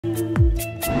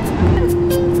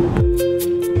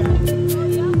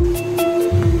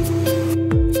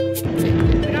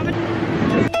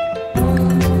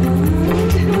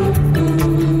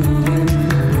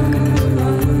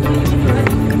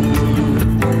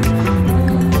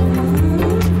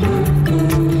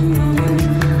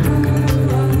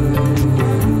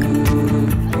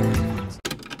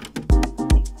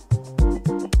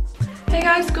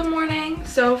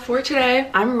for today.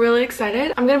 I'm really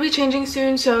excited. I'm gonna be changing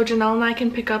soon so Janelle and I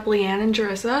can pick up Leanne and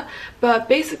Jerissa. But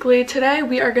basically today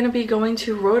we are gonna be going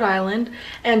to Rhode Island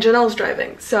and Janelle's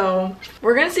driving. So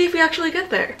we're gonna see if we actually get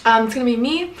there. It's gonna be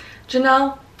me,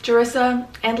 Janelle, Jerissa,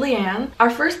 and Leanne. Our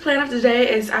first plan of the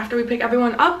day is after we pick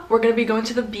everyone up, we're gonna be going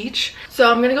to the beach.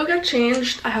 So I'm gonna go get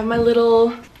changed. I have my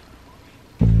little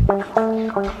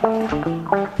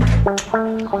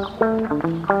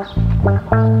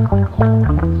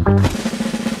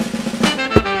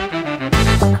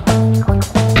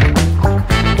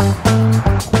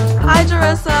Hi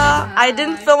Jerissa! I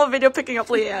didn't film a video picking up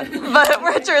Leanne, but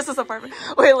we're at Jerissa's apartment.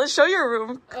 Wait, let's show your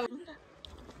room.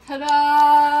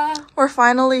 Ta-da! We're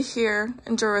finally here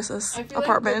in Jerissa's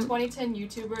apartment. Like the 2010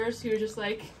 YouTubers who are just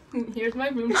like, here's my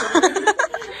room tour.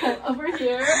 Over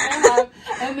here I have,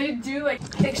 and they do like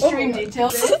extreme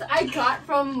details. This I got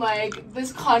from like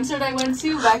this concert I went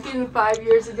to back in 5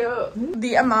 years ago.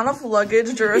 The amount of luggage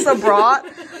Jerissa brought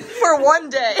for one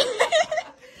day.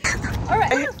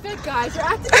 Alright, I'm gonna fit, guys. You're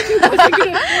acting like you wasn't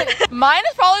gonna fit. Mine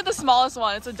is probably the smallest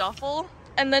one. It's a duffel.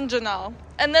 And then Janelle.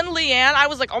 And then Leanne, I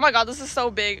was like, oh my god, this is so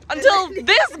big. Until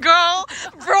this girl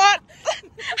brought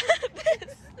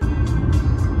this.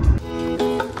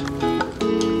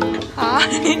 Hi.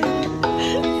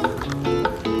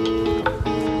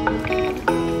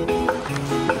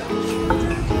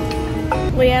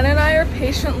 Leanne and I are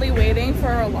patiently waiting for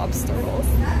our lobster rolls.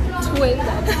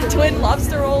 Twin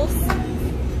lobster rolls.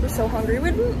 We're so hungry.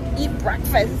 We didn't eat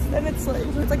breakfast. And it's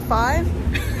like 5.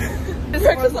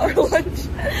 Breakfast or lunch.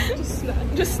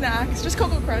 Just snacks. Just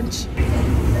Cocoa Crunch.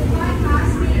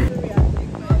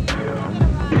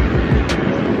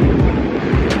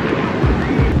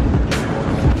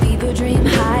 People dream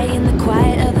high in the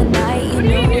quiet of the night. You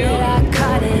know that I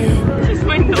caught it. She's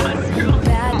my nose girl.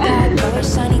 Bad boy,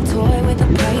 shiny toy with a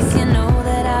price. You know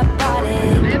that I bought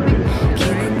it.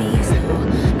 Killing me slow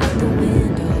out the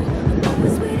window. I'm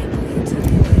always waiting for you to.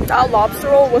 That lobster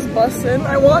roll was bussin'.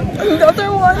 I want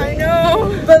another one. I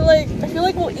know. But like, I feel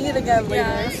like we'll eat again later.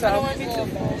 Yeah, so. I don't want to be too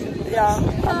full. Yeah.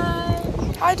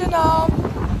 Hi, Janelle.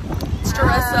 It's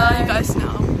Jerissa, you guys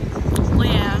know.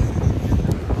 Leanne.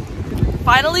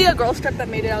 Finally, a girls trip that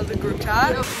made it out of the group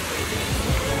chat.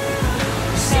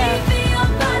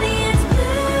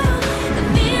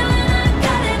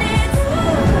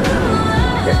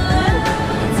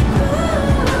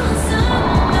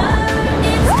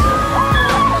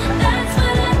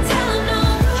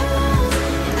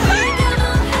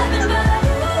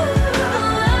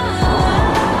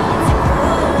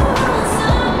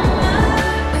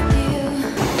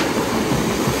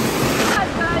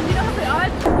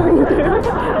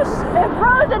 If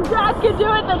Rose and Jack can do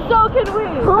it, then so can we.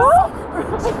 Who?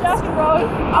 Jack and Rose.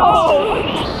 Oh.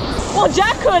 Well,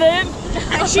 Jack couldn't.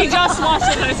 And she just washed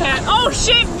it in his hand. Oh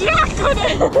shit, Jack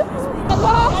couldn't.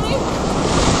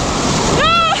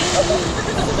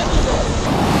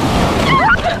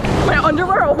 My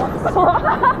underwear.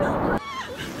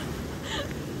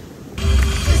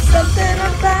 Something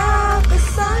about the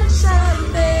sunshine,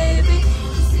 baby.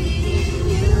 Seeing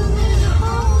you in a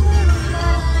whole new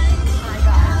light.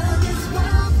 Out of this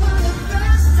world for the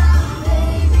first time,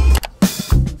 baby.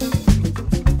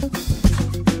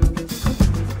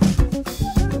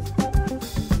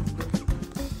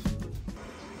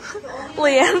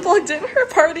 Leanne plugged in her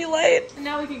party light. And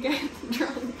now we can get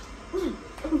drunk.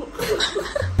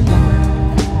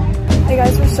 Hey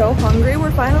guys, we're so hungry.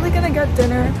 We're finally gonna get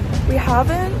dinner. We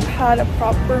haven't had a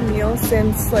proper meal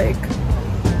since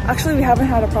actually we haven't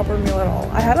had a proper meal at all.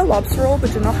 I had a lobster roll, but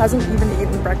Janelle hasn't even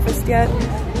eaten breakfast yet.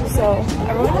 So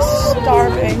everyone is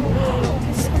starving.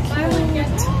 It's so cute.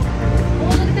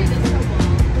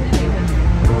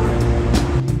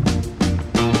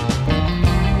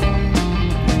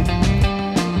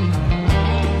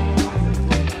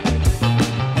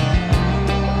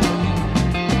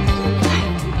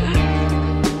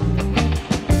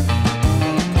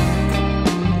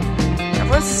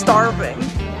 Starving.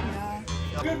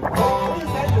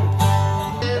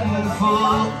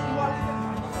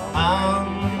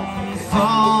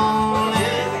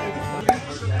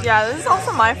 Yeah, this is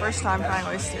also my first time trying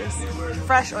oysters.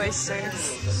 Fresh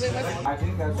oysters.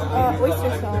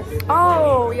 Oyster sauce.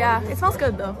 Oh, yeah. It smells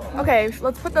good though. Okay,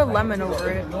 let's put the lemon over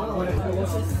it. Can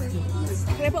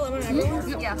I put lemon on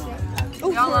everything? Yeah.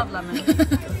 We all love lemon.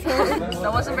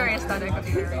 That wasn't very aesthetic of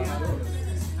you.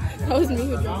 That was me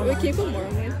who dropped it. Wait, can you put more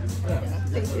on mine? Yeah,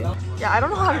 thank you. Yeah, I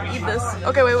don't know how to eat this.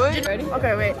 Okay, wait. Ready?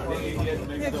 Okay, wait.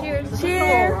 Yeah, cheers.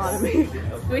 Cheers.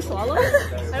 Do we swallow?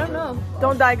 I don't know.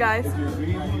 Don't die, guys.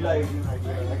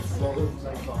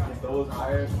 Those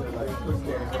hires to like push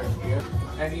their first year.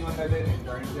 Anyone that did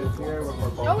internships here were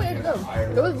for Oh, it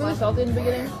was really salty in the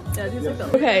beginning. Yeah, it tastes like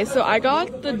that. Okay, so I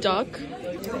got the duck.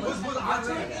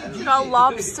 Got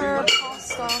lobster,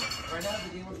 pasta,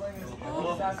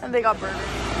 and they got burgers.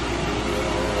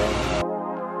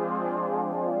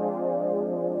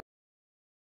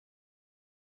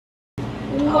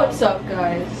 What's up,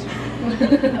 guys?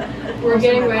 We're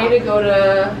getting ready to go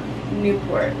to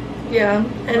Newport. Yeah,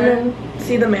 and then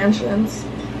see the mansions.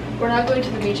 We're not going to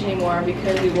the beach anymore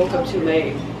because we woke up too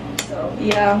late. So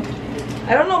Yeah.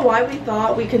 I don't know why we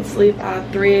thought we could sleep at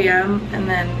 3 a.m. and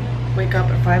then wake up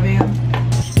at 5 a.m.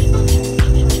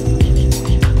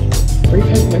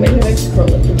 maybe like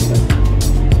scroll up and stuff.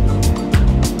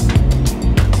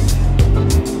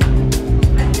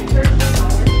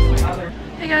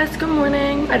 Hey guys, good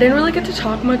morning. I didn't really get to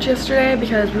talk much yesterday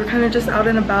because we were kind of just out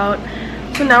and about.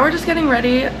 So now we're just getting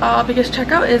ready because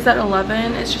checkout is at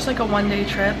 11. It's just like a one-day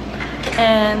trip.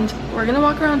 And we're gonna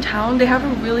walk around town. They have a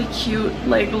really cute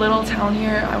like little town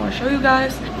here I want to show you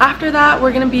guys. After that,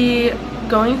 we're gonna be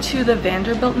going to the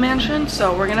Vanderbilt mansion.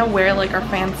 So we're gonna wear like our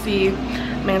fancy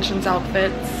mansions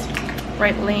outfits.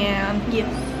 Right, Leanne? Yes.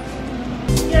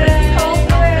 Yay!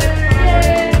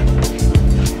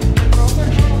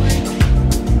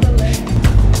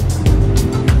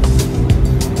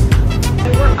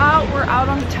 We're out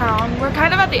on town. We're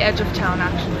kind of at the edge of town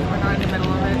actually. We're not in the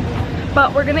middle of it.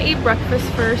 But we're gonna eat breakfast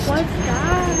first. What's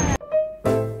that?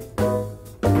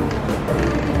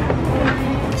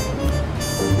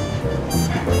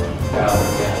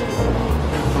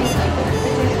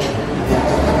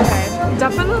 Okay,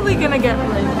 definitely gonna get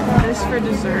like this for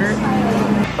dessert.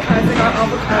 I got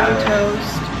avocado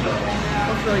toast.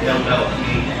 Looks really good.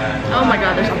 Oh my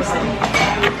god, there's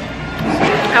something.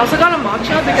 I also got a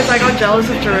matcha because I got jealous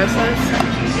of Jarissa's.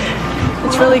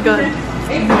 It's really good.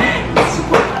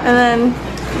 And then,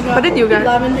 what did you get?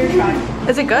 Lavender chai.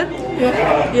 Is it good?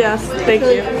 Yeah. Yes, thank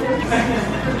you.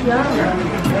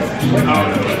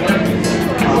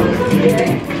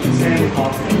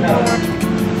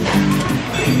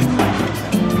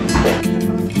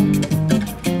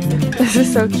 This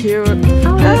is so cute.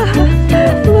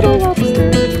 Little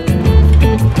lobster.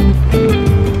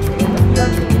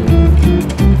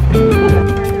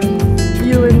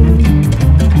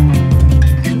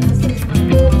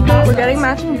 We're getting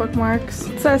matching bookmarks.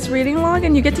 It says reading log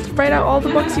and you get to write out all the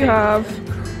books you have.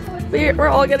 We're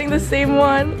all getting the same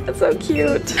one. It's so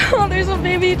cute. Oh, there's a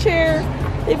baby chair.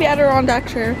 Baby Adirondack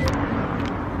chair.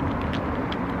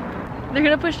 They're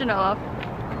gonna push Janelle up.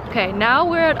 Okay, now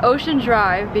we're at Ocean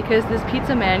Drive because this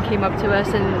pizza man came up to us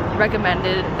and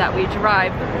recommended that we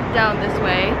drive down this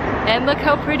way. And look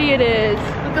how pretty it is.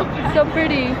 It's so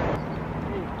pretty.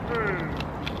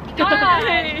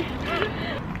 Hi.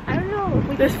 I don't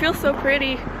know. This feels so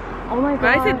pretty. Oh my god.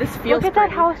 When I say this feels Look at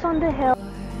that house on the hill.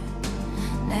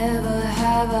 Never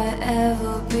have I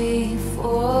ever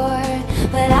before,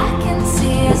 but I can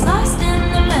see it's lost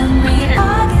in the memory.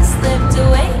 August slipped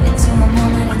away into a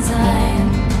moment in time,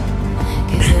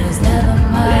 'cause it was never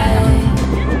mine.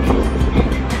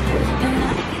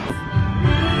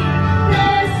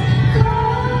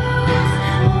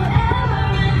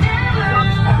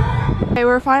 Okay,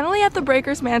 we're finally at the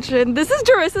Breakers Mansion. This is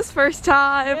Jarissa's first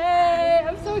time. Yay!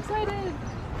 I'm so excited.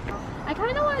 I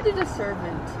kind of want to do the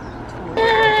servant tour.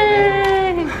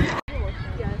 Yay!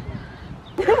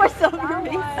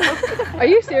 Are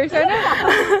you serious right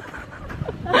now?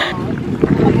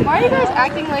 Why are you guys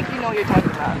acting like you know what you're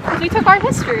talking about? We took art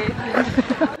history.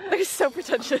 They're so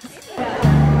pretentious.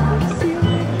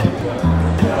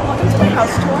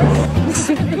 House tour.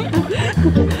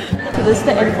 This is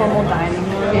the informal dining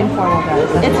room. Informal dining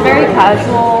room. It's very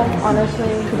casual, honestly.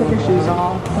 You can take your shoes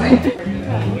off.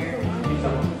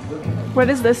 What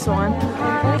is this one?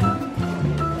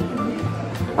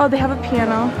 Oh, they have a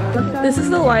piano. This is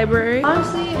the library.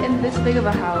 Honestly, in this big of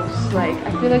a house, like,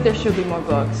 I feel like there should be more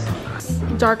books.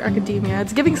 Dark academia.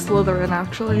 It's giving Slytherin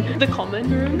actually. The common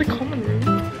room. The common room.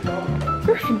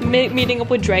 Meeting up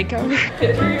with Draco.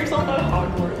 Picture yourself at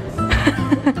Hogwarts.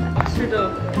 Through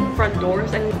the front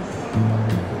doors and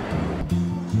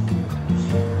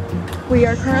We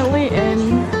are currently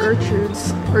in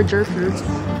Gertrude's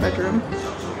bedroom.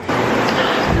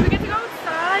 Do we get to go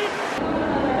outside?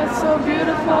 It's so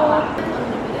beautiful.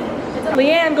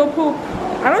 Leanne, go poop.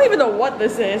 I don't even know what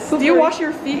this is. Do you wash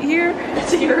your feet here?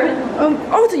 it's a urinal.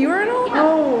 Oh, it's a urinal?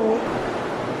 Oh.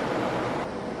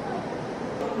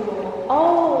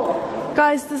 Oh.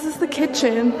 Guys, this is the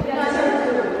kitchen.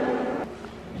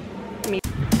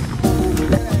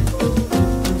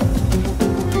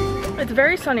 It's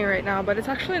very sunny right now, but it's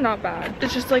actually not bad.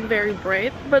 It's just like very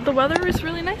bright, but the weather is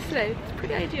really nice today. It's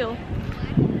pretty ideal.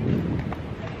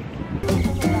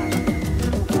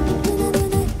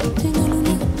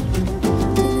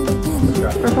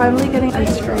 We're finally getting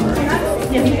ice cream.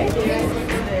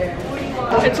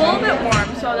 It's a little bit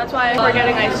warm, so that's why we're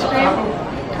getting ice cream.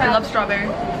 I love strawberry.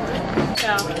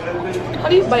 Yeah. How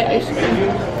do you bite ice cream?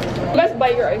 You guys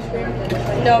bite your ice cream?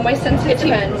 No, my sensitive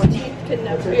teeth Could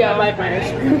never. Yeah, I bite my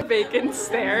ice cream. Bacon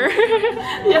stare.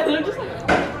 Yeah, they're just like...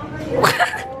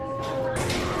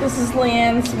 This is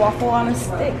Leanne's waffle on a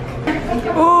stick.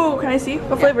 Oh, can I see?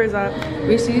 What flavor is that?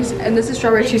 Reese's, and this is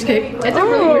strawberry cheesecake. It's a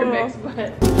really weird mix, but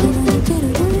I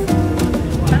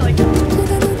like it.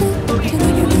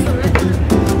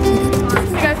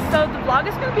 Hey guys, so the vlog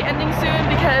is going to be ending soon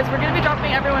because we're going to be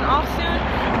dropping everyone off soon,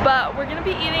 but we're going to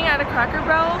be eating at a Cracker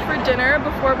Barrel for dinner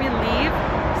before we leave.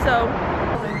 So,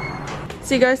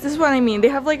 see guys, this is what I mean. They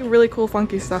have like really cool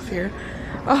funky stuff here.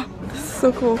 Oh, this is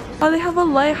so cool. Oh, they have a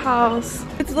lighthouse.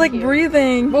 It's like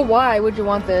breathing. well, why would you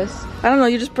want this? I don't know,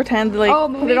 you just pretend to like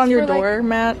put it on your door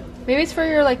mat. Maybe it's for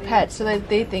your like pets, so that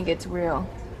they think it's real.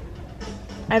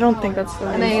 I don't think that's the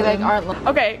reason. And they like aren't.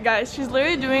 Okay, guys, she's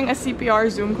literally doing a CPR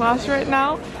Zoom class right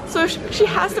now. So she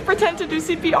has to pretend to do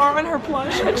CPR on her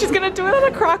plush, and she's gonna do it at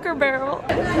a Cracker Barrel.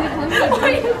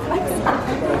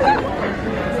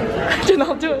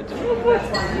 Janelle, do it.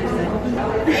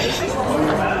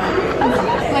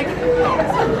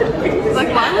 Like,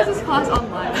 why was this class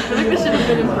online? I feel like this should have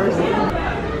been in person.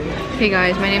 Hey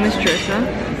guys, my name is Jerissa.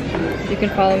 You can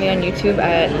follow me on YouTube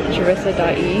at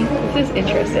jerissa.e. This is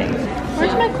interesting.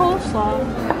 Where's my coleslaw?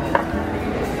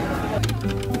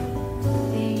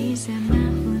 There is a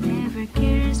man who never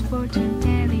cares for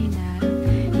telling now.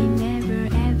 He never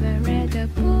ever read a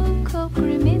book of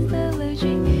Greek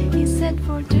mythology. He said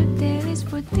for tell is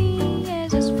for thee.